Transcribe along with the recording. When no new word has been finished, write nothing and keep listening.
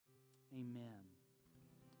Amen.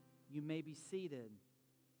 You may be seated.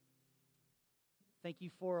 Thank you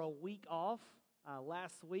for a week off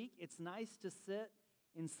last week. It's nice to sit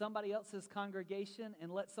in somebody else's congregation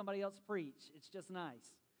and let somebody else preach. It's just nice.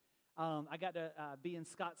 I got to be in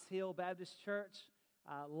Scotts Hill Baptist Church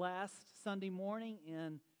last Sunday morning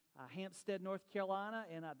in Hampstead, North Carolina,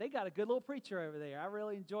 and they got a good little preacher over there. I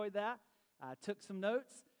really enjoyed that. I took some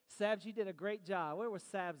notes. Sabs, you did a great job. Where was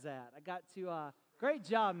Sabs at? I got to... Great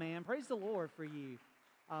job, man. Praise the Lord for you.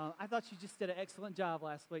 I thought you just did an excellent job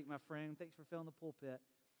last week, my friend. Thanks for filling the pulpit.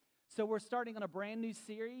 So we're starting on a brand new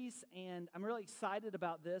series, and I'm really excited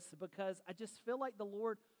about this because I just feel like the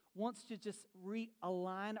Lord wants to just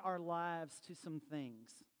realign our lives to some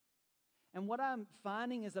things. And what I'm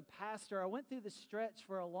finding as a pastor, I went through this stretch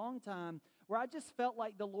for a long time where I just felt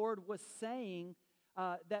like the Lord was saying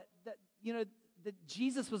that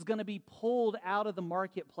Jesus was going to be pulled out of the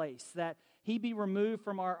marketplace, that He be removed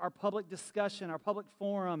from our public discussion, our public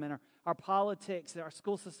forum, and our politics, our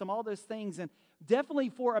school system, all those things. And definitely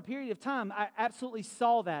for a period of time, I absolutely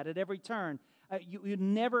saw that at every turn. You'd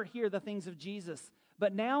never hear the things of Jesus.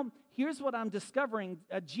 But now, here's what I'm discovering.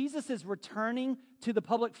 Jesus is returning to the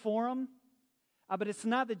public forum, but it's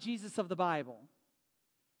not the Jesus of the Bible.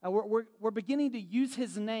 We're beginning to use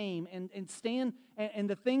His name and stand and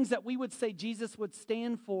the things that we would say Jesus would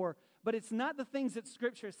stand for, but it's not the things that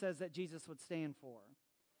Scripture says that Jesus would stand for.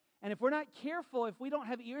 And if we're not careful, if we don't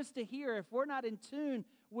have ears to hear, if we're not in tune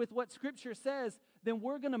with what Scripture says, then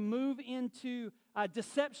we're going to move into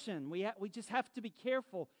deception. We just have to be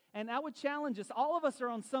careful. And I would challenge us. All of us are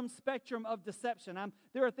on some spectrum of deception.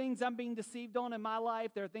 There are things I'm being deceived on in my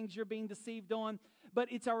life. There are things you're being deceived on.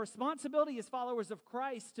 But it's our responsibility as followers of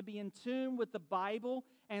Christ to be in tune with the Bible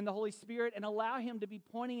and the Holy Spirit and allow Him to be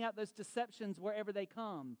pointing out those deceptions wherever they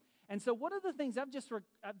come. And so one of the things I've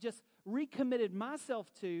just recommitted myself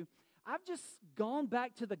to, I've just gone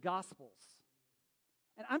back to the Gospels.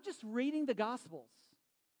 And I'm just reading the Gospels.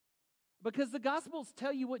 Because the Gospels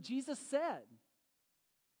tell you what Jesus said.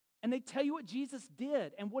 And they tell you what Jesus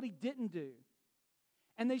did and what He didn't do.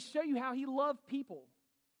 And they show you how He loved people.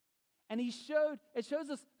 And it shows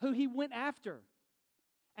us who He went after.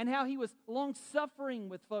 And how He was long-suffering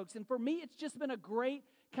with folks. And for me, it's just been a great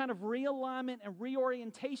kind of realignment and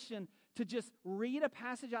reorientation to just read a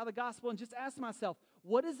passage out of the gospel and just ask myself,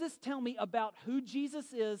 what does this tell me about who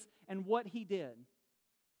Jesus is and what He did?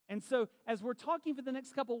 And so as we're talking for the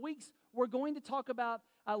next couple of weeks, we're going to talk about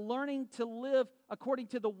learning to live according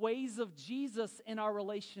to the ways of Jesus in our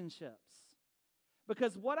relationships.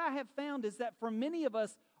 Because what I have found is that for many of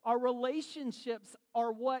us, our relationships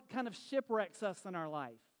are what kind of shipwrecks us in our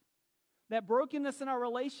life. That brokenness in our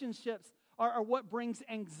relationships are what brings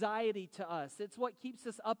anxiety to us. It's what keeps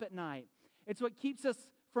us up at night. It's what keeps us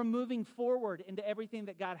from moving forward into everything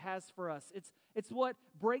that God has for us. It's what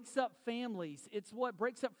breaks up families. It's what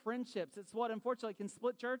breaks up friendships. It's what, unfortunately, can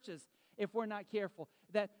split churches if we're not careful.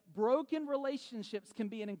 That broken relationships can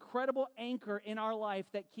be an incredible anchor in our life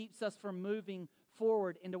that keeps us from moving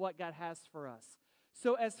forward into what God has for us.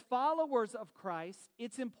 So as followers of Christ,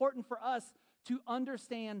 it's important for us to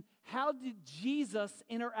understand how did Jesus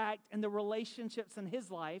interact in the relationships in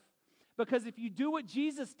His life. Because if you do what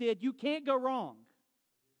Jesus did, you can't go wrong.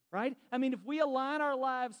 Right? I mean, if we align our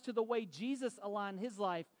lives to the way Jesus aligned His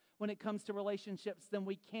life when it comes to relationships, then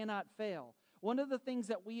we cannot fail. One of the things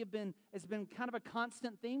that has been kind of a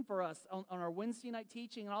constant theme for us on our Wednesday night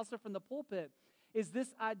teaching and also from the pulpit is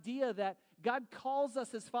this idea that God calls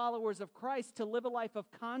us as followers of Christ to live a life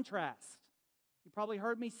of contrast. You probably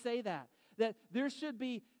heard me say that there should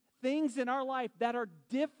be things in our life that are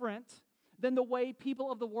different than the way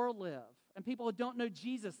people of the world live. And people who don't know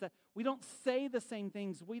Jesus, that we don't say the same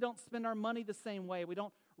things. We don't spend our money the same way. We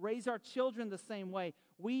don't raise our children the same way.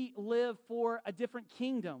 We live for a different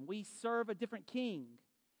kingdom. We serve a different king.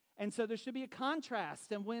 And so there should be a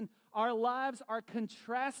contrast. And when our lives are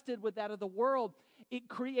contrasted with that of the world, it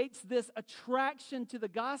creates this attraction to the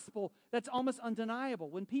gospel that's almost undeniable.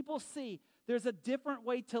 When people see there's a different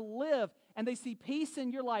way to live and they see peace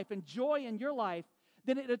in your life and joy in your life,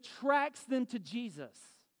 then it attracts them to Jesus.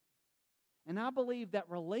 And I believe that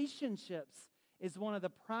relationships is one of the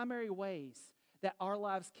primary ways that our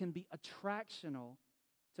lives can be attractional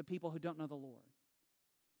to people who don't know the Lord.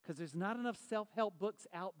 Because there's not enough self-help books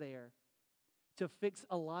out there to fix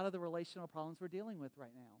a lot of the relational problems we're dealing with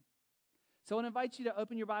right now. So I want to invite you to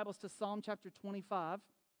open your Bibles to Psalm chapter 25.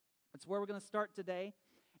 That's where we're going to start today.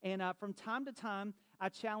 And from time to time, I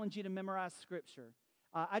challenge you to memorize Scripture.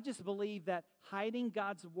 I just believe that hiding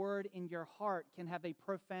God's Word in your heart can have a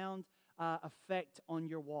profound effect on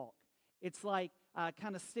your walk. It's like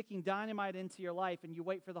kind of sticking dynamite into your life and you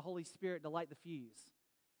wait for the Holy Spirit to light the fuse.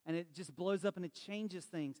 And it just blows up and it changes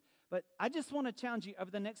things. But I just want to challenge you over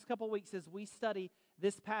the next couple of weeks as we study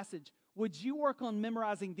this passage. Would you work on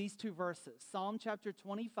memorizing these two verses? Psalm chapter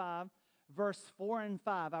 25, verse 4 and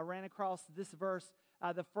 5. I ran across this verse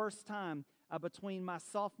the first time between my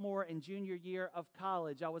sophomore and junior year of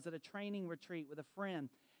college. I was at a training retreat with a friend,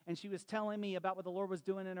 and she was telling me about what the Lord was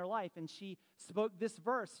doing in her life, and she spoke this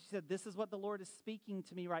verse. She said, this is what the Lord is speaking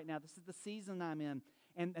to me right now. This is the season I'm in.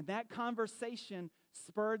 And that conversation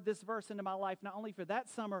spurred this verse into my life, not only for that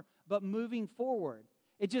summer, but moving forward.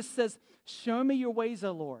 It just says, show me your ways,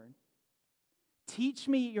 O Lord. Teach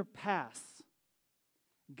me your paths.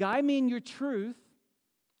 Guide me in your truth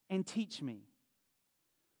and teach me.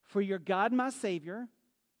 For you're God, my Savior,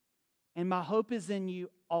 and my hope is in you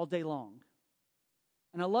all day long.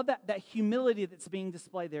 And I love that humility that's being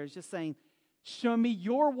displayed there. It's just saying, show me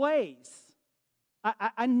your ways.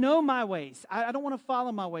 I know my ways. I don't want to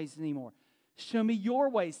follow my ways anymore. Show me your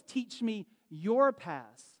ways. Teach me your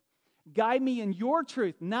paths. Guide me in your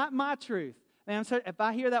truth, not my truth. Man, I'm sorry, if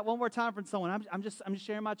I hear that one more time from someone, I'm just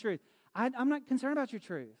sharing my truth. I'm not concerned about your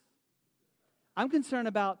truth. I'm concerned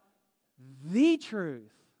about the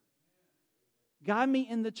truth. Guide me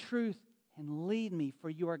in the truth and lead me, for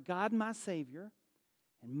you are God, my Savior,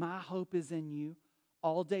 and my hope is in you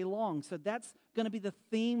all day long. So that's going to be the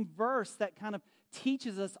theme verse that kind of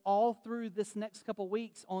teaches us all through this next couple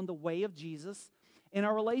weeks on the way of Jesus in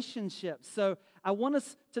our relationships. So I want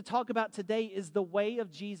us to talk about today is the way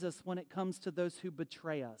of Jesus when it comes to those who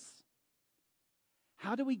betray us.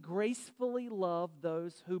 How do we gracefully love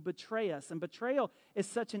those who betray us? And betrayal is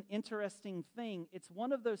such an interesting thing. It's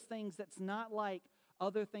one of those things that's not like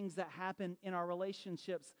other things that happen in our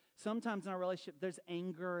relationships. Sometimes in our relationship, there's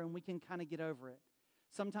anger and we can kind of get over it.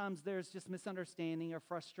 Sometimes there's just misunderstanding or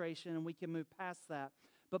frustration and we can move past that.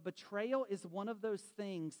 But betrayal is one of those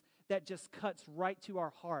things that just cuts right to our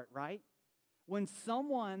heart, right? When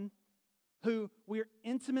someone who we're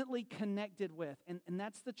intimately connected with, and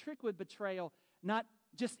that's the trick with betrayal, not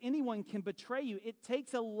just anyone can betray you. It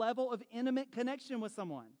takes a level of intimate connection with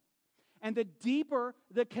someone. And the deeper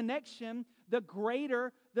the connection, the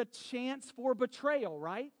greater the chance for betrayal,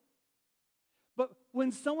 right? But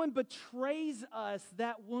when someone betrays us,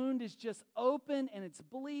 that wound is just open and it's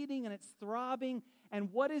bleeding and it's throbbing.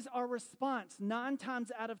 And what is our response? 9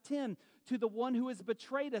 times out of 10 to the one who has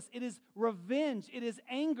betrayed us, it is revenge, it is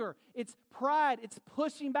anger, it's pride, it's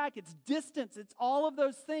pushing back, it's distance, it's all of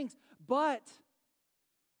those things. But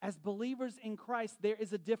as believers in Christ, there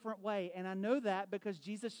is a different way. And I know that because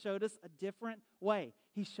Jesus showed us a different way.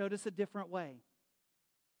 He showed us a different way.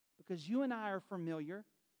 Because you and I are familiar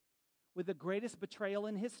with the greatest betrayal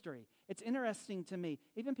in history. It's interesting to me.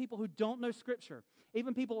 Even people who don't know Scripture,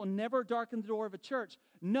 even people who never darken the door of a church,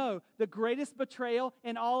 know the greatest betrayal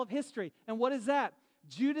in all of history. And what is that?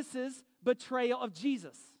 Judas's betrayal of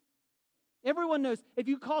Jesus. Everyone knows, if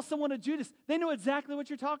you call someone a Judas, they know exactly what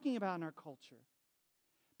you're talking about in our culture.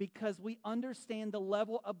 Because we understand the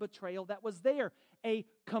level of betrayal that was there. A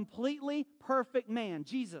completely perfect man,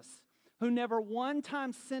 Jesus, who never one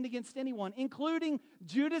time sinned against anyone, including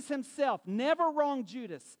Judas himself, never wronged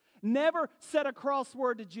Judas, never said a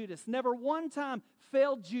crossword to Judas, never one time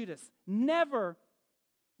failed Judas, never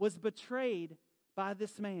was betrayed by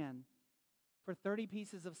this man for 30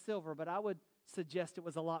 pieces of silver. But I would suggest it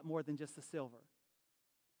was a lot more than just the silver.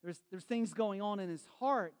 There's things going on in his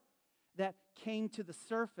heart that came to the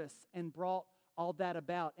surface and brought all that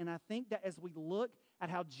about. And I think that as we look at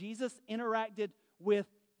how Jesus interacted with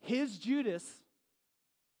his Judas,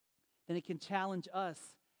 then it can challenge us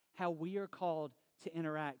how we are called to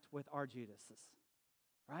interact with our Judases,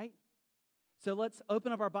 right? So let's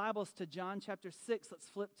open up our Bibles to John chapter 6. Let's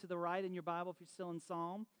flip to the right in your Bible if you're still in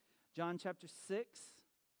Psalm. John chapter 6.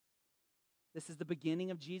 This is the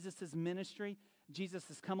beginning of Jesus' ministry. Jesus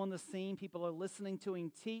has come on the scene. People are listening to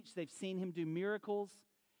him teach. They've seen him do miracles.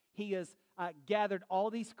 He has gathered all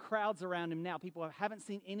these crowds around him now. People haven't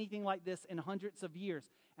seen anything like this in hundreds of years.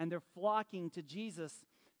 And they're flocking to Jesus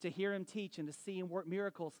to hear him teach and to see him work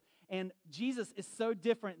miracles. And Jesus is so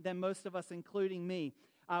different than most of us, including me.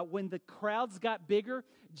 When the crowds got bigger,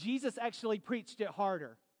 Jesus actually preached it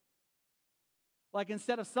harder. Like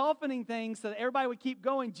instead of softening things so that everybody would keep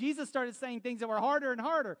going, Jesus started saying things that were harder and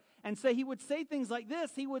harder. And so he would say things like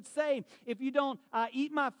this. He would say, if you don't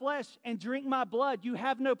eat my flesh and drink my blood, you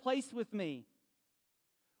have no place with me.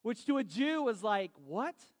 Which to a Jew was like,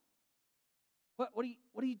 what? What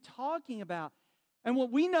are you talking about? And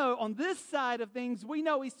what we know on this side of things, we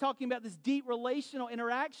know he's talking about this deep relational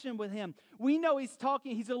interaction with him. We know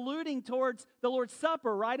he's alluding towards the Lord's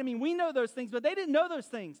Supper, right? I mean, we know those things, but they didn't know those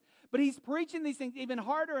things. But he's preaching these things even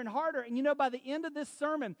harder and harder. And you know, by the end of this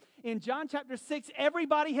sermon, in John chapter 6,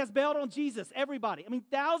 everybody has bailed on Jesus. Everybody. I mean,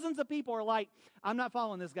 thousands of people are like, I'm not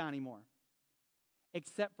following this guy anymore.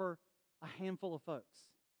 Except for a handful of folks.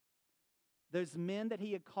 Those men that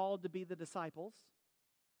he had called to be the disciples,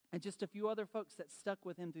 and just a few other folks that stuck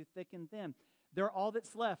with him through thick and thin. They're all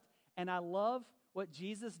that's left. And I love what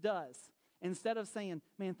Jesus does. Instead of saying,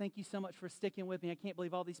 man, thank you so much for sticking with me. I can't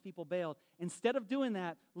believe all these people bailed. Instead of doing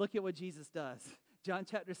that, look at what Jesus does. John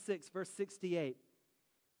chapter 6, verse 68.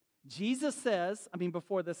 Jesus says,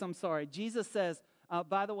 Jesus says,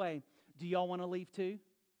 by the way, do y'all want to leave too?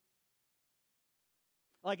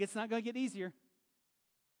 Like, it's not going to get easier.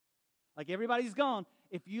 Like, everybody's gone.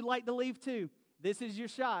 If you'd like to leave too, this is your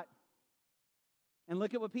shot. And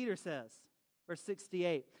look at what Peter says. Verse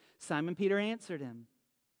 68. Simon Peter answered him,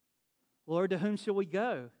 Lord, to whom shall we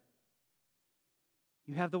go?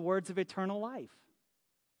 You have the words of eternal life.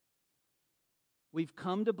 We've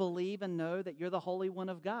come to believe and know that you're the Holy One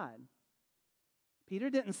of God. Peter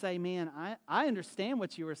didn't say, man, I understand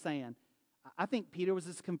what you were saying. I think Peter was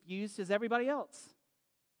as confused as everybody else.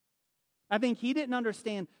 I think he didn't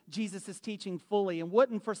understand Jesus' teaching fully and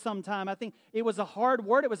wouldn't for some time. I think it was a hard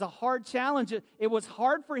word. It was a hard challenge. It was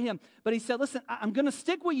hard for him. But he said, listen, I'm going to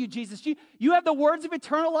stick with you, Jesus. You have the words of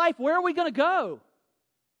eternal life. Where are we going to go?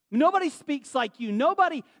 Nobody speaks like you.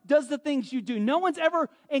 Nobody does the things you do. No one's ever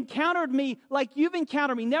encountered me like you've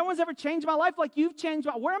encountered me. No one's ever changed my life like you've changed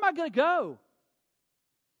my life. Where am I going to go?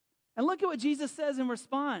 And look at what Jesus says in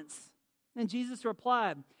response. And Jesus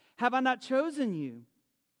replied, have I not chosen you?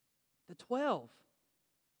 The 12.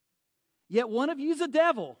 Yet one of you's a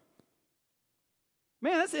devil.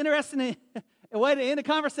 Man, that's interesting a way to end a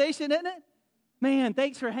conversation, isn't it? Man,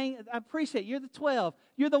 thanks for hanging. I appreciate it. You're the 12.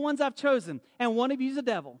 You're the ones I've chosen. And one of you's a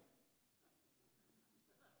devil.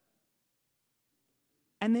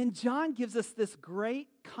 And then John gives us this great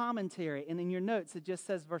commentary. And in your notes, it just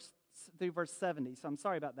says through verse 70. So I'm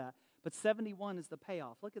sorry about that. But 71 is the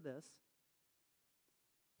payoff. Look at this.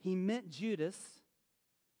 He meant Judas,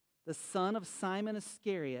 the son of Simon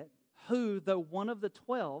Iscariot, who, though one of the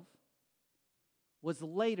 12, was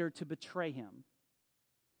later to betray him.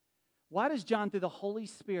 Why does John, through the Holy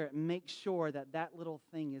Spirit, make sure that that little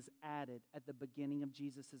thing is added at the beginning of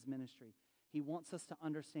Jesus' ministry? He wants us to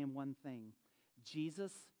understand one thing.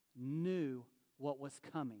 Jesus knew what was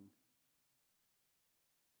coming.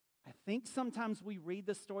 I think sometimes we read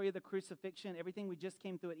the story of the crucifixion, everything we just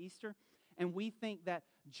came through at Easter, and we think that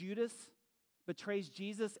Judas betrays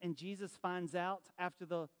Jesus, and Jesus finds out after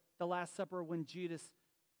the Last Supper when Judas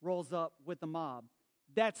rolls up with the mob.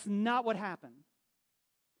 That's not what happened.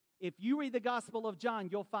 If you read the Gospel of John,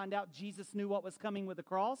 you'll find out Jesus knew what was coming with the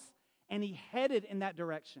cross, and he headed in that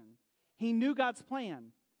direction. He knew God's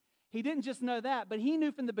plan. He didn't just know that, but he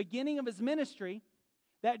knew from the beginning of his ministry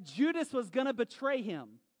that Judas was going to betray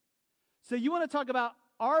him. So you want to talk about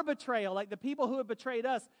our betrayal, like the people who have betrayed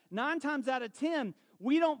us. 9 times out of 10,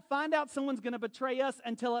 we don't find out someone's going to betray us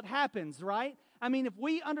until it happens, right? I mean, if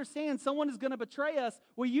we understand someone is going to betray us,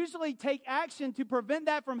 we usually take action to prevent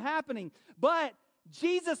that from happening. But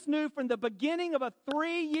Jesus knew from the beginning of a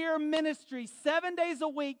 3-year ministry, 7 days a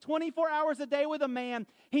week, 24 hours a day with a man,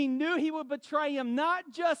 he knew he would betray him, not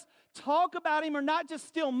just talk about him or not just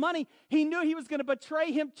steal money. He knew he was going to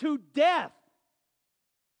betray him to death.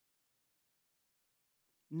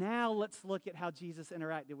 Now let's look at how Jesus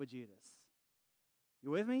interacted with Judas.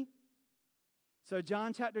 You with me? So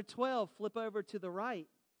John chapter 12, flip over to the right,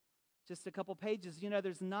 just a couple pages. You know,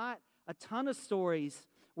 there's not a ton of stories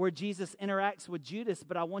where Jesus interacts with Judas,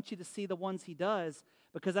 but I want you to see the ones he does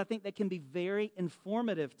because I think they can be very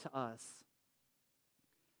informative to us.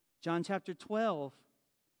 John chapter 12,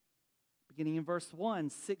 beginning in verse 1,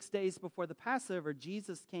 6 days before the Passover,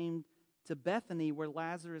 Jesus came to Bethany where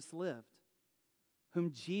Lazarus lived,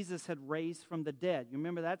 whom Jesus had raised from the dead. You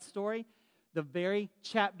remember that story? The very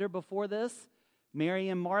chapter before this, Mary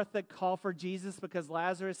and Martha call for Jesus because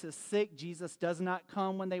Lazarus is sick. Jesus does not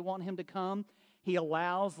come when they want him to come. He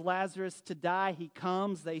allows Lazarus to die. He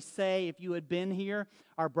comes. They say, if you had been here,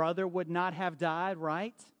 our brother would not have died,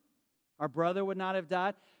 right? Our brother would not have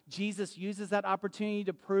died. Jesus uses that opportunity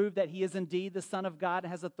to prove that he is indeed the Son of God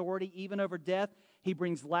and has authority even over death. He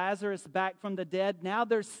brings Lazarus back from the dead. Now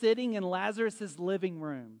they're sitting in Lazarus' living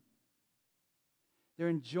room. They're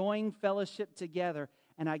enjoying fellowship together,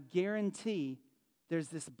 and I guarantee there's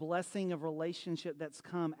this blessing of relationship that's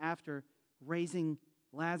come after raising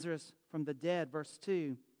Lazarus from the dead. Verse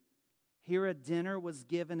 2, Here a dinner was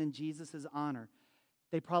given in Jesus' honor.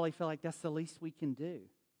 They probably feel like that's the least we can do,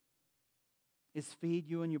 is feed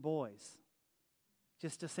you and your boys,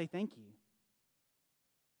 just to say thank you.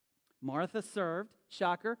 Martha served.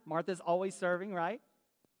 Shocker, Martha's always serving, right?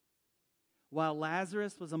 While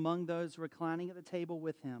Lazarus was among those reclining at the table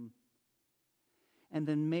with him. And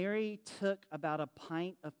then Mary took about a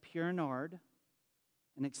pint of pure nard,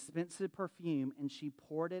 an expensive perfume, and she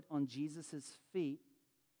poured it on Jesus' feet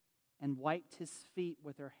and wiped his feet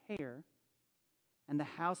with her hair. And the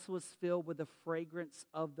house was filled with the fragrance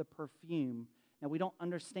of the perfume. Now, we don't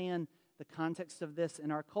understand the context of this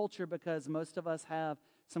in our culture because most of us have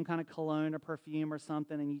some kind of cologne or perfume or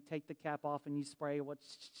something, and you take the cap off and you spray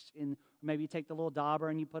and maybe you take the little dauber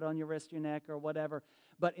and you put it on your wrist, your neck, or whatever.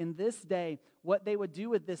 But in this day, what they would do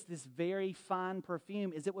with this very fine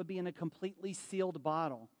perfume is it would be in a completely sealed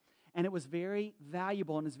bottle. And it was very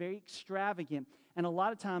valuable and it was very extravagant. And a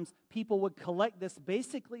lot of times people would collect this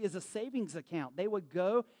basically as a savings account. They would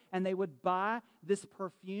go and they would buy this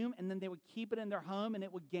perfume and then they would keep it in their home and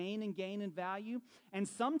it would gain in value. And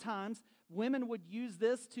sometimes women would use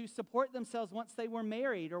this to support themselves once they were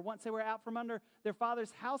married or once they were out from under their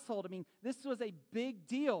father's household. I mean, this was a big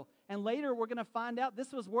deal. And later we're going to find out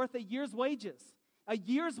this was worth a year's wages. A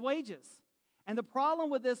year's wages. And the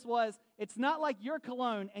problem with this was, it's not like your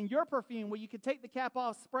cologne and your perfume where you could take the cap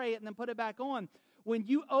off, spray it, and then put it back on. When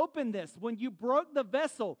you opened this, when you broke the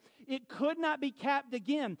vessel, it could not be capped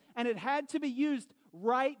again, and it had to be used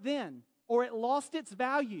right then, or it lost its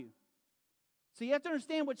value. So you have to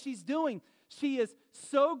understand what she's doing. She is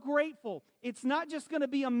so grateful. It's not just going to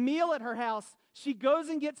be a meal at her house. She goes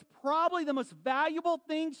and gets probably the most valuable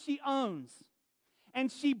thing she owns,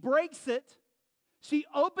 and she breaks it. She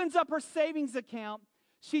opens up her savings account.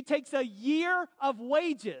 She takes a year of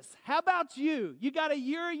wages. How about you? You got a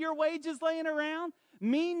year of your wages laying around?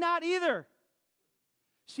 Me, not either.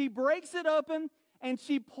 She breaks it open and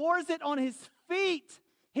she pours it on his feet,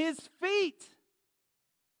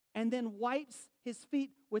 and then wipes his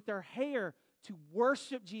feet with her hair to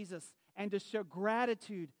worship Jesus and to show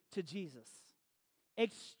gratitude to Jesus.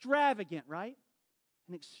 Extravagant, right?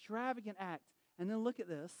 An extravagant act. And then look at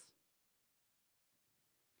this.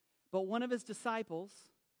 But one of his disciples,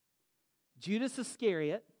 Judas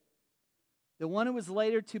Iscariot, the one who was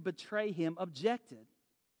later to betray him, objected.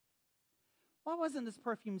 Why wasn't this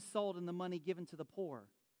perfume sold and the money given to the poor?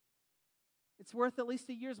 It's worth at least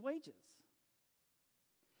a year's wages.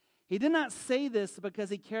 He did not say this because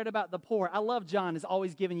he cared about the poor. I love John is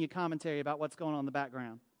always giving you commentary about what's going on in the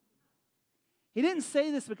background. He didn't say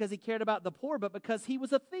this because he cared about the poor, but because he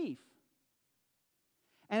was a thief.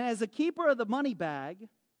 And as a keeper of the money bag,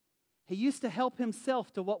 he used to help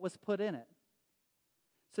himself to what was put in it.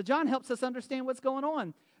 So John helps us understand what's going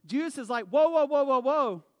on. Judas is like,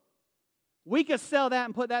 whoa. We could sell that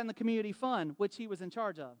and put that in the community fund, which he was in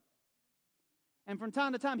charge of. And from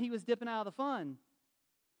time to time, he was dipping out of the fund.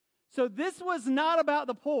 So this was not about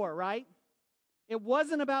the poor, right? It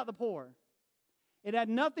wasn't about the poor. It had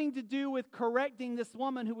nothing to do with correcting this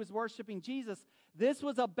woman who was worshiping Jesus. This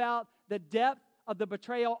was about the depth of the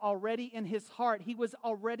betrayal already in his heart. He was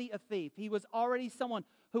already a thief. He was already someone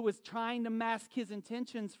who was trying to mask his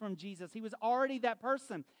intentions from Jesus. He was already that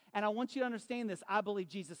person. And I want you to understand this. I believe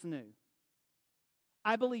Jesus knew.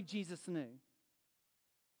 I believe Jesus knew.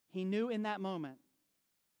 He knew in that moment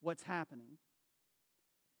what's happening.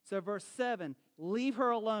 So verse 7, leave her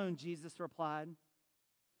alone, Jesus replied.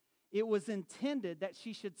 It was intended that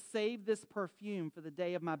she should save this perfume for the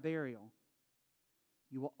day of my burial.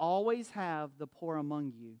 You will always have the poor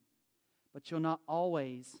among you, but you'll not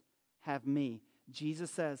always have me.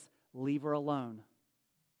 Jesus says, leave her alone.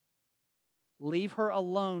 Leave her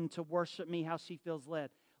alone to worship me how she feels led.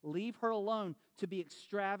 Leave her alone to be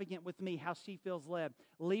extravagant with me how she feels led.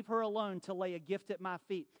 Leave her alone to lay a gift at my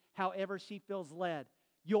feet however she feels led.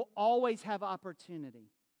 You'll always have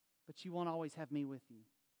opportunity, but you won't always have me with you.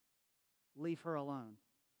 Leave her alone.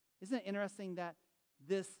 Isn't it interesting that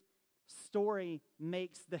this story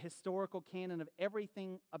makes the historical canon of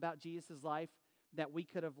everything about Jesus' life that we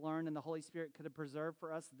could have learned and the Holy Spirit could have preserved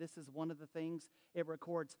for us? This is one of the things. It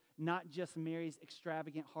records not just Mary's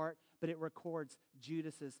extravagant heart, but it records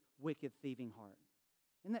Judas's wicked, thieving heart.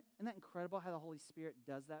 Isn't that incredible how the Holy Spirit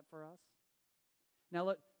does that for us? Now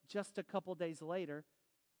look, just a couple days later,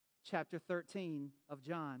 chapter 13 of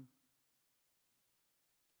John,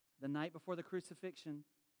 the night before the crucifixion,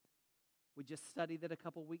 we just studied it a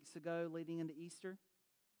couple weeks ago leading into Easter.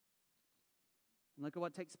 And look at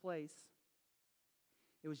what takes place.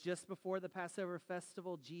 It was just before the Passover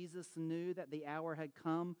festival. Jesus knew that the hour had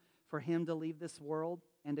come for him to leave this world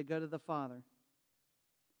and to go to the Father.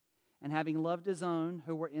 And having loved his own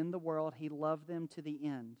who were in the world, he loved them to the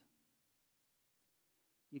end.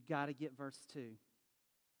 You got to get verse 2.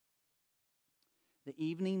 The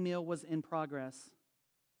evening meal was in progress,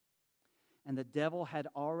 and the devil had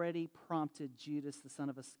already prompted Judas, the son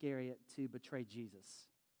of Iscariot, to betray Jesus.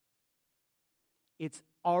 It's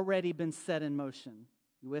already been set in motion.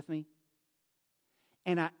 You with me?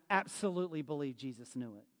 And I absolutely believe Jesus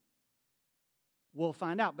knew it. We'll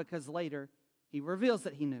find out because later he reveals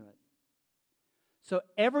that he knew it. So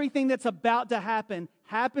everything that's about to happen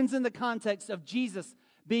happens in the context of Jesus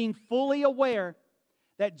being fully aware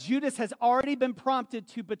that Judas has already been prompted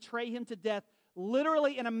to betray him to death,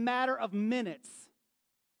 literally in a matter of minutes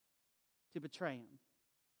to betray him.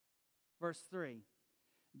 Verse 3,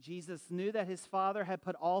 Jesus knew that his Father had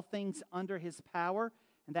put all things under his power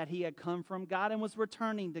and that he had come from God and was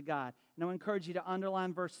returning to God. And I encourage you to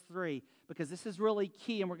underline verse 3 because this is really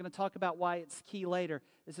key, and we're going to talk about why it's key later.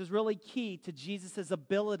 This is really key to Jesus'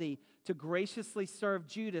 ability to graciously serve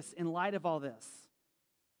Judas in light of all this.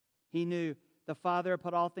 He knew the Father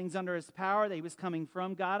put all things under his power, that he was coming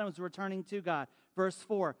from God and was returning to God. Verse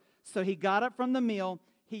 4, so he got up from the meal,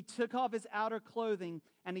 he took off his outer clothing,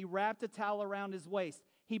 and he wrapped a towel around his waist.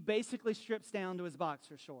 He basically strips down to his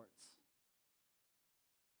boxer shorts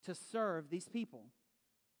to serve these people.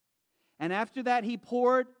 And after that, he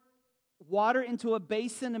poured water into a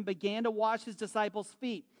basin and began to wash his disciples'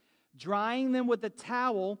 feet, drying them with a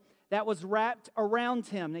towel that was wrapped around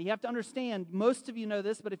him. Now, you have to understand, most of you know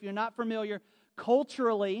this, but if you're not familiar,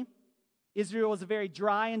 culturally, Israel was a very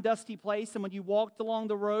dry and dusty place, and when you walked along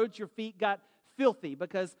the roads, your feet got filthy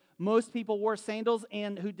because most people wore sandals,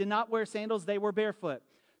 and who did not wear sandals, they were barefoot.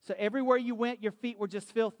 So everywhere you went, your feet were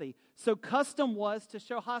just filthy. So custom was to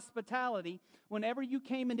show hospitality. Whenever you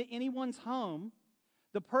came into anyone's home,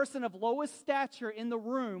 the person of lowest stature in the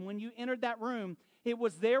room, when you entered that room, it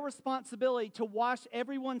was their responsibility to wash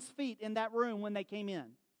everyone's feet in that room when they came in.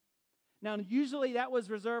 Now, usually that was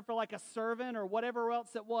reserved for like a servant or whatever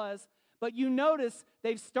else it was. But you notice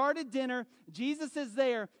they've started dinner, Jesus is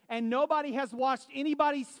there, and nobody has washed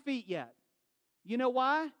anybody's feet yet. You know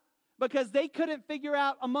why? Because they couldn't figure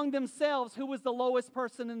out among themselves who was the lowest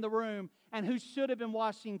person in the room and who should have been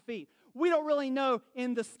washing feet. We don't really know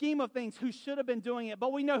in the scheme of things who should have been doing it,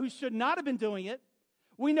 but we know who should not have been doing it.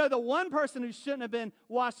 We know the one person who shouldn't have been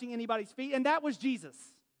washing anybody's feet, and that was Jesus.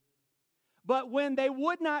 But when they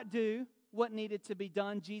would not do what needed to be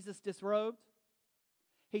done, Jesus disrobed.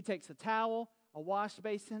 He takes a towel, a wash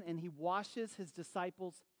basin, and he washes his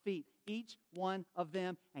disciples' feet, each one of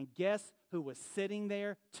them. And guess who was sitting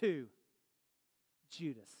there too?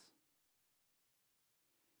 Judas.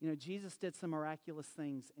 You know, Jesus did some miraculous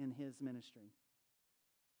things in his ministry.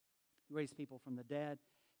 He raised people from the dead.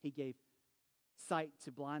 He gave sight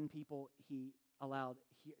to blind people. He allowed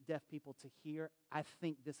deaf people to hear. I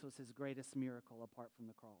think this was his greatest miracle apart from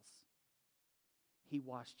the cross. He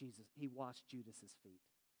washed Judas's feet.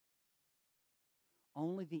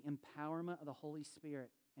 Only the empowerment of the Holy Spirit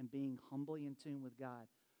and being humbly in tune with God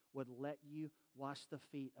would let you wash the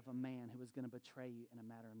feet of a man who was going to betray you in a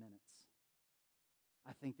matter of minutes.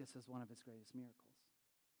 I think this is one of his greatest miracles.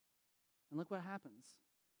 And look what happens.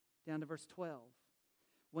 Down to verse 12.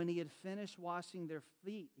 When he had finished washing their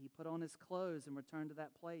feet, he put on his clothes and returned to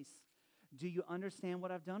that place. Do you understand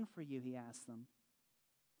what I've done for you? He asked them.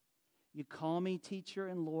 You call me teacher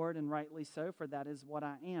and Lord, and rightly so, for that is what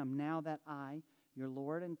I am. Now that I, your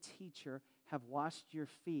Lord and teacher, have washed your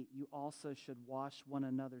feet, you also should wash one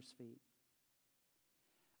another's feet.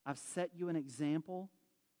 I've set you an example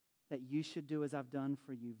that you should do as I've done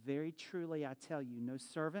for you. Very truly, I tell you, no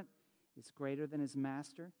servant is greater than his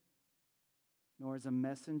master, nor is a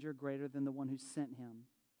messenger greater than the one who sent him.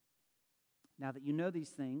 Now that you know these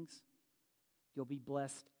things, you'll be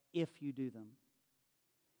blessed if you do them.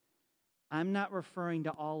 I'm not referring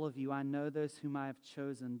to all of you. I know those whom I have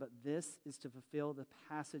chosen, but this is to fulfill the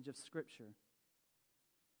passage of Scripture.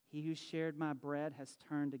 He who shared my bread has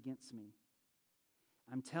turned against me.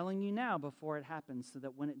 I'm telling you now before it happens, so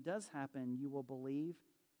that when it does happen, you will believe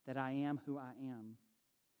that I am who I am.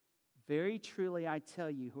 Very truly I tell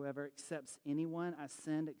you, whoever accepts anyone I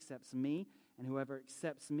send accepts me, and whoever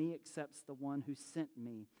accepts me accepts the one who sent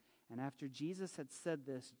me. And after Jesus had said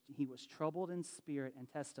this, he was troubled in spirit and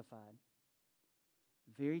testified,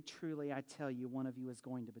 very truly I tell you, one of you is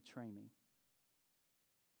going to betray me.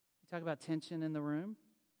 You talk about tension in the room?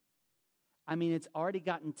 I mean, it's already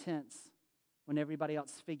gotten tense when everybody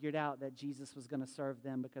else figured out that Jesus was going to serve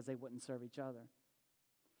them because they wouldn't serve each other.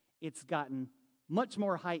 It's gotten much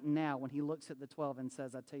more heightened now when he looks at the 12 and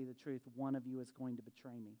says, I tell you the truth, one of you is going to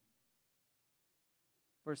betray me.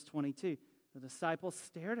 Verse 22, The disciples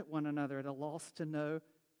stared at one another at a loss to know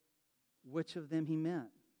which of them he meant.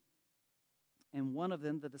 And one of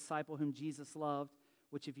them, the disciple whom Jesus loved,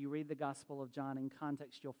 which if you read the Gospel of John in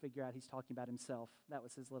context, you'll figure out he's talking about himself. That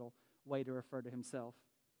was his little way to refer to himself.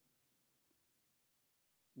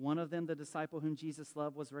 One of them, the disciple whom Jesus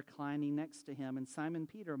loved, was reclining next to him, and Simon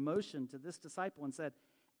Peter motioned to this disciple and said,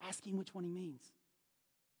 "Ask him which one he means."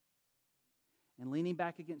 And leaning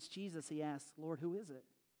back against Jesus, he asked, "Lord, who is it?"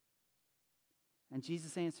 And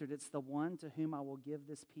Jesus answered, "It's the one to whom I will give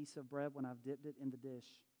this piece of bread when I've dipped it in the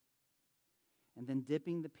dish." And then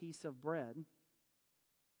dipping the piece of bread,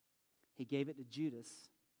 he gave it to Judas,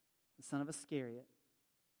 the son of Iscariot.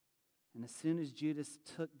 And as soon as Judas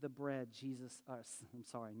took the bread,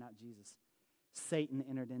 Satan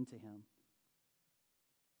entered into him.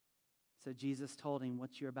 So Jesus told him,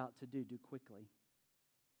 "What you're about to do quickly."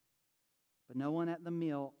 But no one at the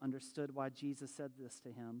meal understood why Jesus said this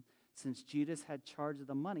to him. Since Judas had charge of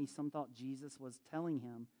the money, some thought Jesus was telling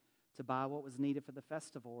him to buy what was needed for the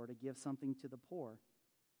festival or to give something to the poor.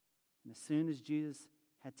 And as soon as Judas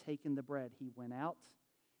had taken the bread, he went out,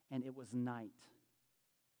 and it was night.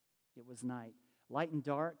 It was night. Light and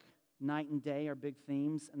dark, night and day are big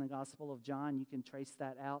themes in the Gospel of John. You can trace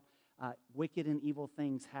that out. Wicked and evil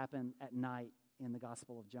things happen at night in the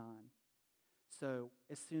Gospel of John. So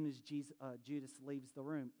as soon as Judas leaves the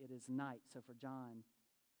room, it is night. So for John,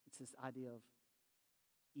 it's this idea of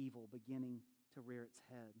evil beginning to rear its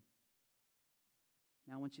head.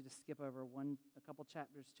 Now I want you to skip over a couple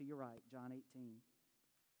chapters to your right, John 18.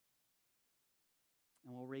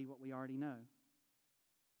 And we'll read what we already know.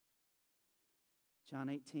 John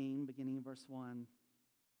 18, beginning in verse 1.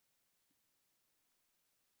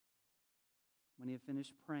 When he had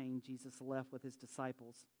finished praying, Jesus left with his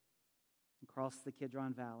disciples and crossed the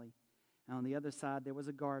Kidron Valley. And on the other side there was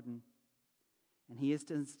a garden, and he and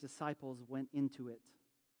his disciples went into it.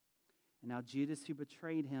 And now Judas, who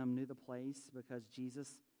betrayed him, knew the place because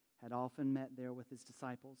Jesus had often met there with his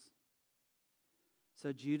disciples.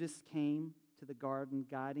 So Judas came to the garden,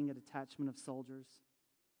 guiding a detachment of soldiers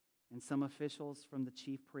and some officials from the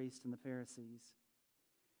chief priests and the Pharisees.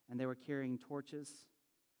 And they were carrying torches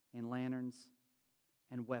and lanterns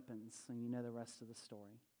and weapons. And you know the rest of the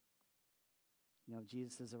story. You know of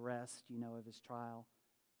Jesus' arrest. You know of his trial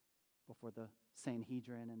before the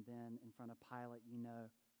Sanhedrin. And then in front of Pilate, you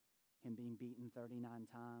know him being beaten 39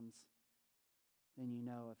 times. Then you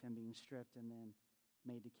know of him being stripped and then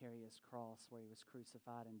made to carry his cross, where he was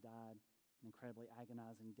crucified and died an incredibly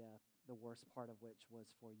agonizing death, the worst part of which was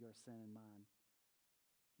for your sin and mine.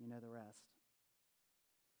 You know the rest.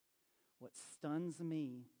 What stuns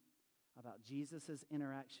me about Jesus'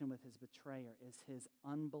 interaction with his betrayer is his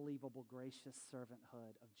unbelievable gracious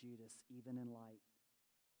servanthood of Judas, even in light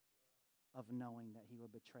of knowing that he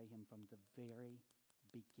would betray him from the very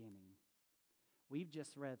beginning. We've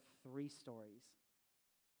just read 3 stories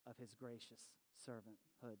of his gracious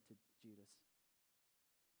servanthood to Judas.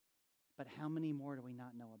 But how many more do we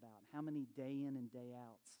not know about? How many day in and day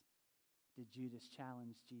outs did Judas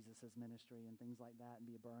challenge Jesus' ministry and things like that and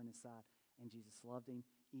be a burr on his side? And Jesus loved him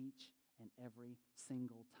each and every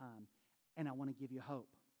single time. And I want to give you hope,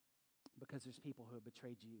 because there's people who have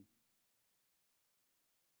betrayed you.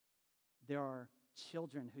 There are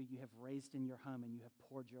children who you have raised in your home and you have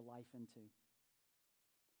poured your life into,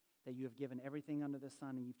 that you have given everything under the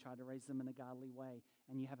sun, and you've tried to raise them in a godly way,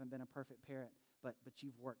 and you haven't been a perfect parent, but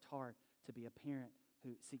you've worked hard to be a parent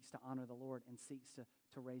who seeks to honor the Lord and seeks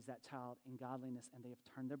to raise that child in godliness, and they have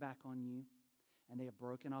turned their back on you, and they have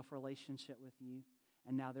broken off relationship with you,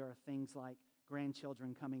 and now there are things like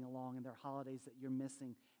grandchildren coming along, and there are holidays that you're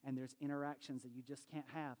missing, and there's interactions that you just can't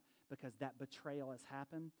have because that betrayal has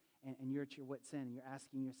happened, and you're at your wit's end, and you're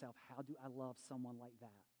asking yourself, how do I love someone like that?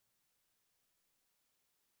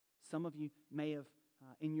 Some of you may have,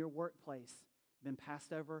 in your workplace, been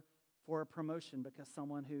passed over for a promotion because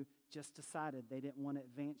someone who just decided they didn't want to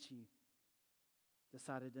advance you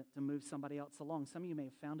decided to move somebody else along. Some of you may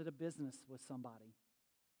have founded a business with somebody,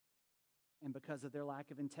 and because of their lack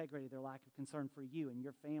of integrity, their lack of concern for you and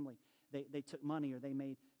your family, they took money or they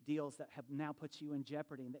made deals that have now put you in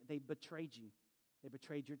jeopardy, and they betrayed you. They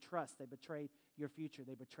betrayed your trust. They betrayed your future.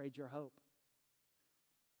 They betrayed your hope.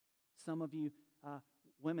 Some of you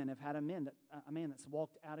women have had a man that's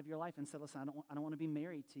walked out of your life and said, "Listen, I don't want to be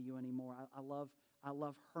married to you anymore. I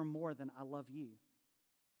love her more than I love you.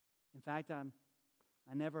 In fact, I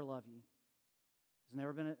never love you. There's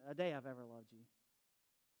never been a day I've ever loved you."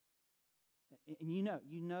 And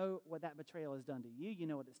you know what that betrayal has done to you. You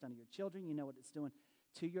know what it's done to your children. You know what it's doing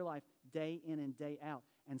to your life day in and day out.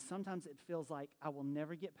 And sometimes it feels like I will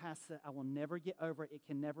never get past it. I will never get over it. It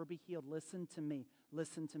can never be healed. Listen to me.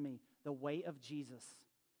 Listen to me. The way of Jesus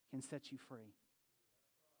can set you free.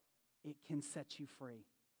 It can set you free.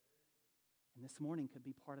 And this morning could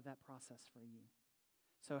be part of that process for you.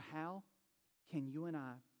 So how can you and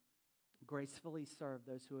I gracefully serve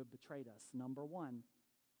those who have betrayed us? Number one,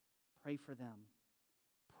 pray for them.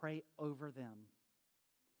 Pray over them.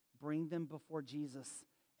 Bring them before Jesus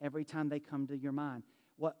every time they come to your mind.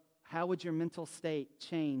 How would your mental state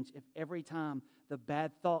change if every time the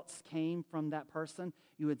bad thoughts came from that person,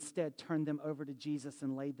 you instead turned them over to Jesus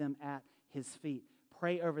and laid them at his feet?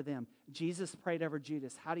 Pray over them. Jesus prayed over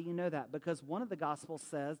Judas. How do you know that? Because one of the Gospels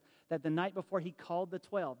says that the night before he called the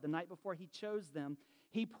 12, the night before he chose them,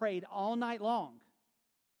 he prayed all night long.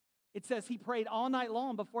 It says he prayed all night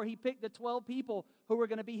long before he picked the 12 people who were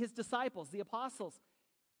going to be his disciples, the apostles,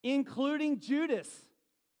 including Judas.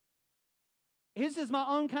 This is my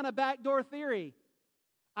own kind of backdoor theory.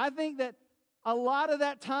 I think that a lot of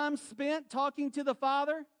that time spent talking to the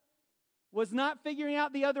Father was not figuring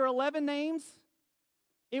out the other 11 names.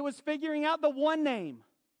 It was figuring out the one name.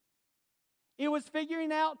 It was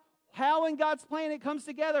figuring out how in God's plan it comes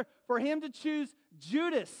together for him to choose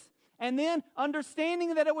Judas. And then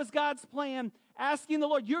understanding that it was God's plan, asking the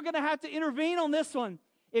Lord, you're going to have to intervene on this one.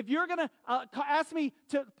 If you're going to ask me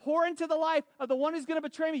to pour into the life of the one who's going to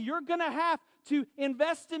betray me, you're going to have to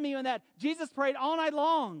invest in me in that. Jesus prayed all night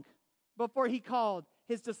long before he called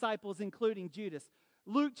his disciples, including Judas.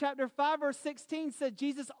 Luke chapter 5, verse 16 said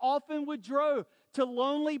Jesus often withdrew to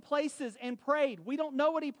lonely places and prayed. We don't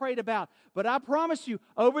know what he prayed about, but I promise you,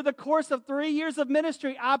 over the course of 3 years of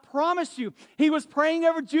ministry, I promise you, he was praying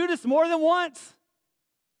over Judas more than once.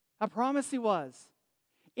 I promise he was.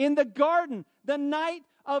 In the garden, the night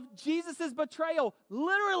of Jesus' betrayal,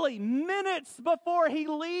 literally minutes before he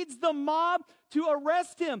leads the mob to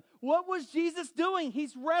arrest him, what was Jesus doing?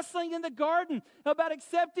 He's wrestling in the garden about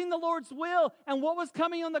accepting the Lord's will and what was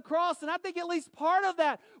coming on the cross. And I think at least part of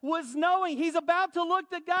that was knowing he's about to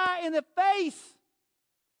look the guy in the face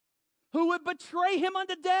who would betray him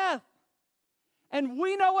unto death. And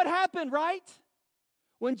we know what happened, right?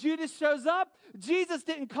 When Judas shows up, Jesus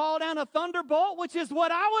didn't call down a thunderbolt, which is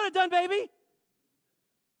what I would have done, baby.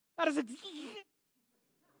 That is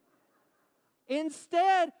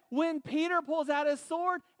Instead, when Peter pulls out his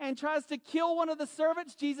sword and tries to kill one of the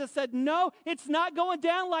servants, Jesus said, no, it's not going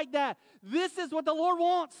down like that. This is what the Lord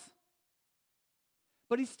wants.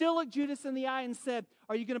 But he still looked Judas in the eye and said,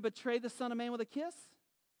 are you going to betray the Son of Man with a kiss?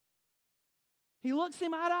 He looks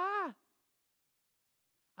him eye to eye.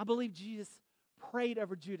 I believe Jesus prayed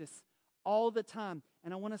over Judas all the time.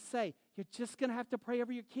 And I want to say, you're just going to have to pray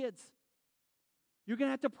over your kids. You're going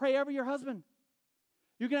to have to pray over your husband.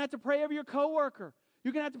 You're going to have to pray over your coworker.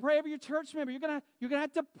 You're going to have to pray over your church member. You're going to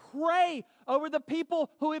have to pray over the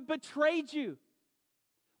people who have betrayed you.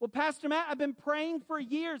 Well, Pastor Matt, I've been praying for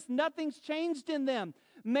years. Nothing's changed in them.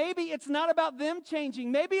 Maybe it's not about them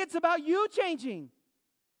changing. Maybe it's about you changing.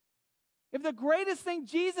 If the greatest thing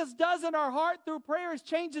Jesus does in our heart through prayer is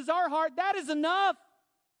changes our heart, that is enough.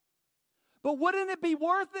 But wouldn't it be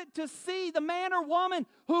worth it to see the man or woman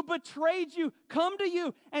who betrayed you come to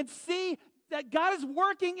you and see that God is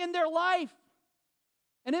working in their life?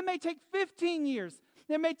 And it may take 15 years.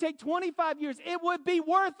 It may take 25 years. It would be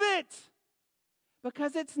worth it.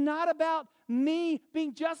 Because it's not about me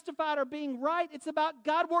being justified or being right. It's about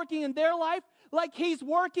God working in their life like He's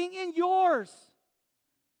working in yours.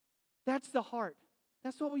 That's the heart.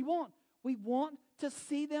 That's what we want. We want to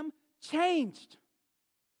see them changed.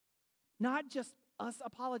 Not just us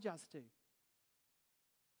apologize to.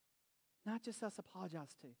 Not just us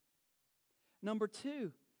apologize to. Number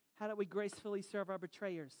 2, how do we gracefully serve our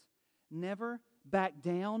betrayers? Never back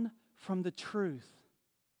down from the truth.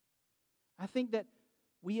 I think that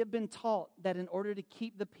we have been taught that in order to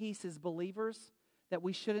keep the peace as believers, that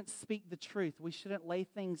we shouldn't speak the truth. We shouldn't lay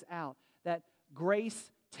things out. That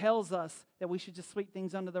grace tells us that we should just sweep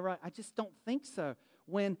things under the rug. I just don't think so.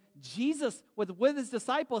 When Jesus was with his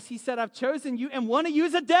disciples, he said, I've chosen you, and one of you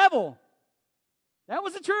is a devil. That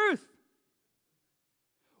was the truth.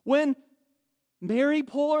 When Mary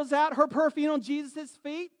pours out her perfume on Jesus'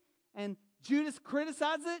 feet, and Judas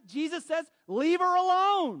criticizes it, Jesus says, leave her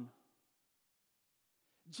alone.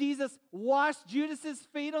 Jesus washed Judas's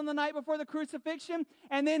feet on the night before the crucifixion,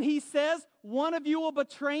 and then he says, one of you will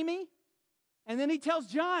betray me. And then he tells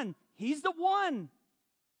John, he's the one.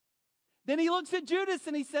 Then he looks at Judas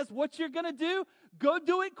and he says, what you're going to do, go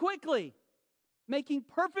do it quickly. Making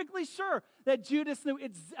perfectly sure that Judas knew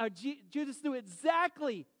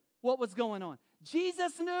exactly what was going on.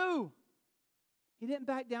 Jesus knew. He didn't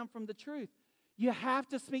back down from the truth. You have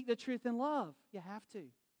to speak the truth in love. You have to.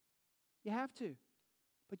 You have to.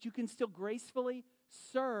 But you can still gracefully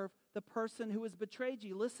serve the person who has betrayed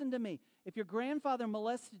you. Listen to me. If your grandfather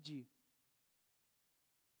molested you,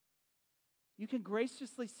 you can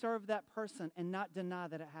graciously serve that person and not deny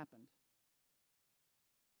that it happened.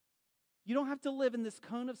 You don't have to live in this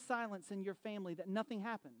cone of silence in your family that nothing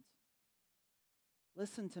happened.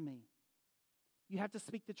 Listen to me. You have to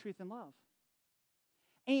speak the truth in love.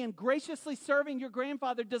 And graciously serving your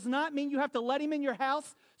grandfather does not mean you have to let him in your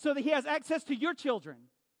house so that he has access to your children.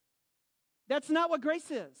 That's not what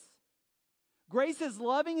grace is. Grace is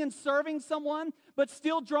loving and serving someone, but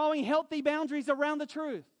still drawing healthy boundaries around the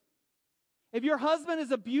truth. If your husband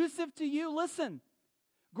is abusive to you, listen.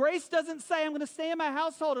 Grace doesn't say, I'm going to stay in my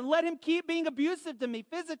household and let him keep being abusive to me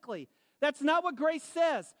physically. That's not what grace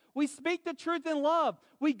says. We speak the truth in love.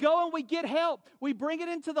 We go and we get help. We bring it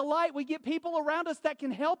into the light. We get people around us that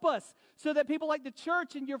can help us so that people like the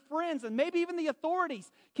church and your friends and maybe even the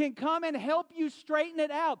authorities can come and help you straighten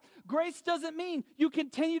it out. Grace doesn't mean you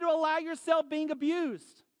continue to allow yourself being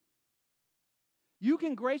abused. You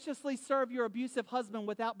can graciously serve your abusive husband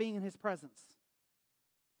without being in his presence.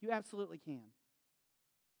 You absolutely can.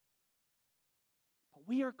 But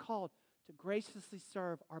we are called to graciously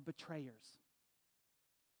serve our betrayers,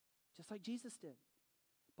 just like Jesus did.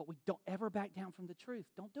 But we don't ever back down from the truth.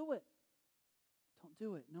 Don't do it. Don't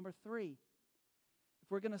do it. Number 3,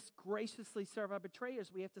 if we're going to graciously serve our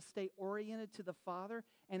betrayers, we have to stay oriented to the Father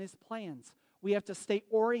and His plans. We have to stay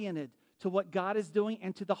oriented to what God is doing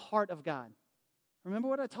and to the heart of God. Remember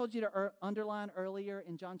what I told you to underline earlier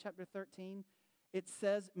in John chapter 13? It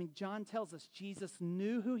says, John tells us Jesus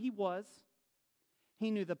knew who He was. He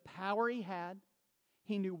knew the power He had.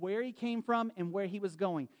 He knew where He came from and where He was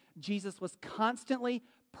going. Jesus was constantly,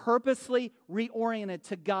 purposely reoriented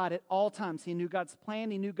to God at all times. He knew God's plan.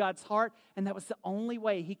 He knew God's heart. And that was the only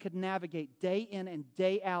way He could navigate day in and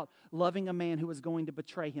day out loving a man who was going to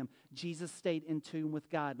betray Him. Jesus stayed in tune with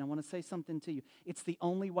God. And I want to say something to you. It's the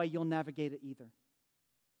only way you'll navigate it either.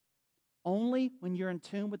 Only when you're in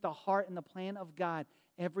tune with the heart and the plan of God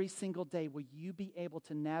every single day will you be able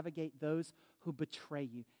to navigate those who betray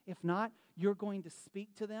you. If not, you're going to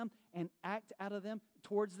speak to them and act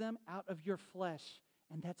towards them out of your flesh.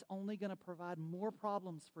 And that's only going to provide more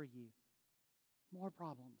problems for you. More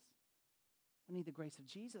problems. We need the grace of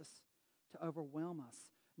Jesus to overwhelm us.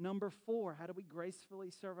 Number 4, how do we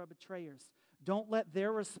gracefully serve our betrayers? Don't let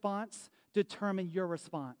their response determine your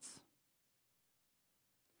response.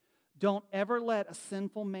 Don't ever let a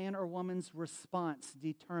sinful man or woman's response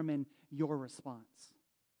determine your response.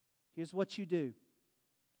 Here's what you do.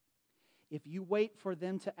 If you wait for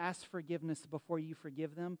them to ask forgiveness before you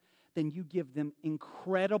forgive them, then you give them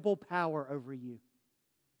incredible power over you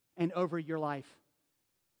and over your life.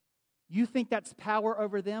 You think that's power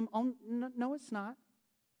over them? Oh, no, it's not.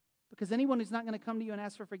 Because anyone who's not going to come to you and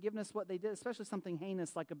ask for forgiveness what they did, especially something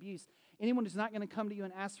heinous like abuse, anyone who's not going to come to you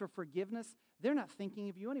and ask for forgiveness, they're not thinking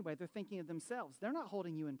of you anyway. They're thinking of themselves. They're not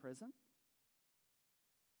holding you in prison.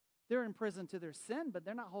 They're in prison to their sin, but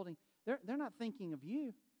they're not thinking of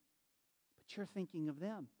you. But you're thinking of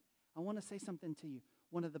them. I want to say something to you.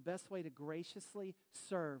 One of the best way to graciously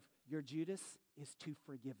serve your Judas is to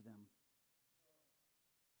forgive them.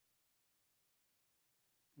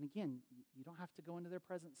 And again, you don't have to go into their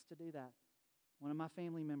presence to do that. One of my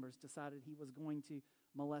family members decided he was going to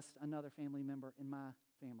molest another family member in my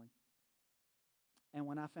family. And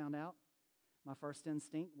when I found out, my first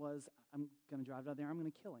instinct was, I'm going to drive down there, I'm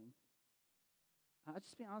going to kill him. I'll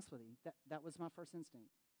just be honest with you. That was my first instinct.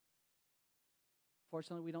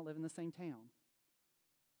 Fortunately, we don't live in the same town.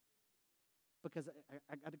 Because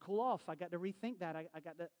I got to cool off. I got to rethink that.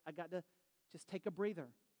 I got to just take a breather.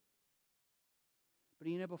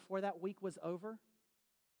 But before that week was over,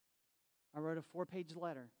 I wrote a 4-page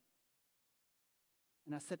letter.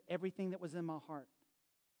 And I said everything that was in my heart.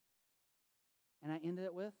 And I ended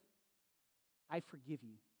it with, I forgive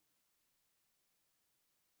you.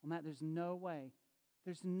 Well, Matt, there's no way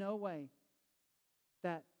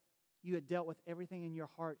that you had dealt with everything in your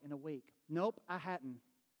heart in a week. Nope, I hadn't.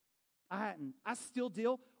 I still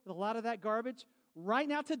deal with a lot of that garbage. Right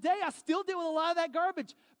now, today, I still deal with a lot of that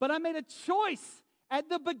garbage. But I made a choice at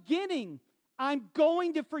the beginning. I'm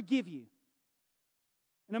going to forgive you.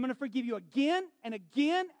 And I'm going to forgive you again and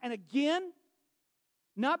again and again.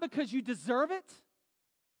 Not because you deserve it,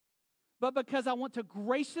 but because I want to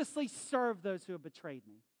graciously serve those who have betrayed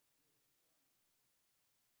me.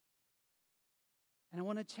 And I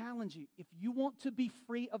want to challenge you. If you want to be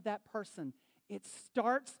free of that person, it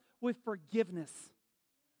starts with forgiveness.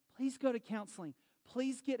 Please go to counseling.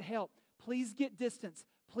 Please get help. Please get distance.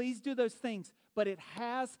 Please do those things. But it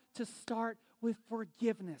has to start with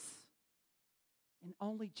forgiveness. And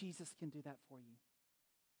only Jesus can do that for you.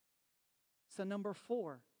 So number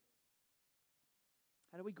 4,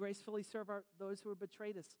 how do we gracefully serve those who have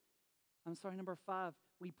betrayed us? Number 5,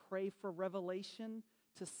 we pray for revelation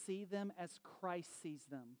to see them as Christ sees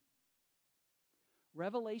them.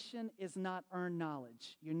 Revelation is not earned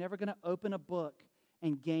knowledge. You're never going to open a book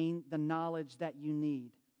and gain the knowledge that you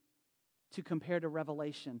need to compare to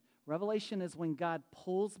revelation. Revelation is when God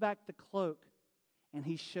pulls back the cloak and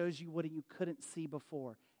He shows you what you couldn't see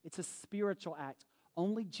before. It's a spiritual act.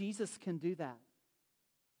 Only Jesus can do that.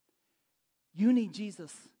 You need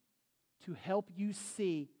Jesus to help you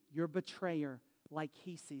see your betrayer like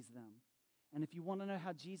He sees them. And if you want to know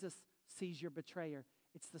how Jesus sees your betrayer,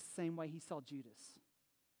 it's the same way He saw Judas.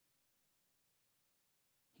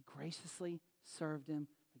 He graciously served him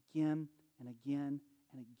again and again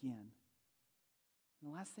and again.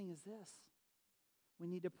 And the last thing is this. We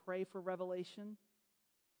need to pray for revelation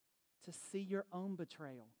to see your own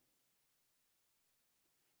betrayal.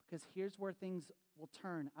 Because here's where things will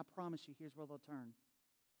turn. I promise you, here's where they'll turn.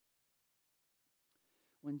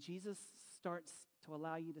 When Jesus starts to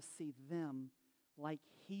allow you to see them like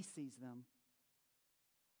He sees them,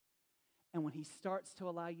 and when He starts to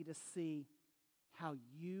allow you to see how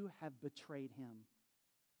you have betrayed Him,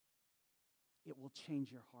 it will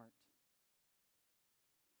change your heart.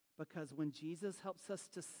 Because when Jesus helps us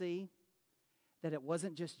to see that it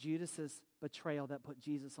wasn't just Judas's betrayal that put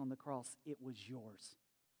Jesus on the cross, it was yours.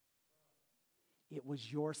 It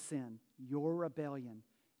was your sin, your rebellion,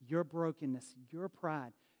 your brokenness, your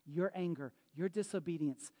pride, your anger, your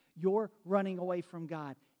disobedience, your running away from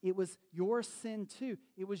God. It was your sin too.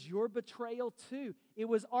 It was your betrayal too. It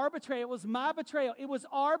was our betrayal. It was my betrayal. It was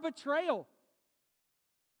our betrayal.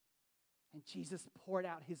 And Jesus poured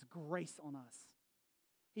out His grace on us.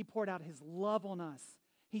 He poured out His love on us.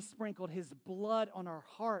 He sprinkled His blood on our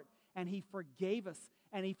heart, and He forgave us.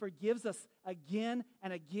 And He forgives us again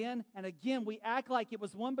and again and again. We act like it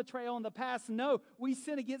was one betrayal in the past. No, we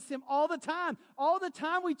sin against Him all the time. All the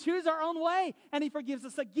time we choose our own way. And He forgives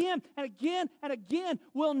us again and again and again.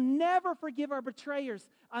 We'll never forgive our betrayers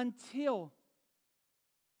until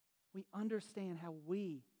we understand how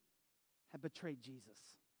we have betrayed Jesus.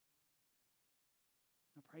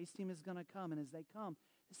 The praise team is going to come. And as they come,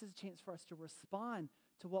 this is a chance for us to respond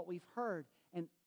to what we've heard. And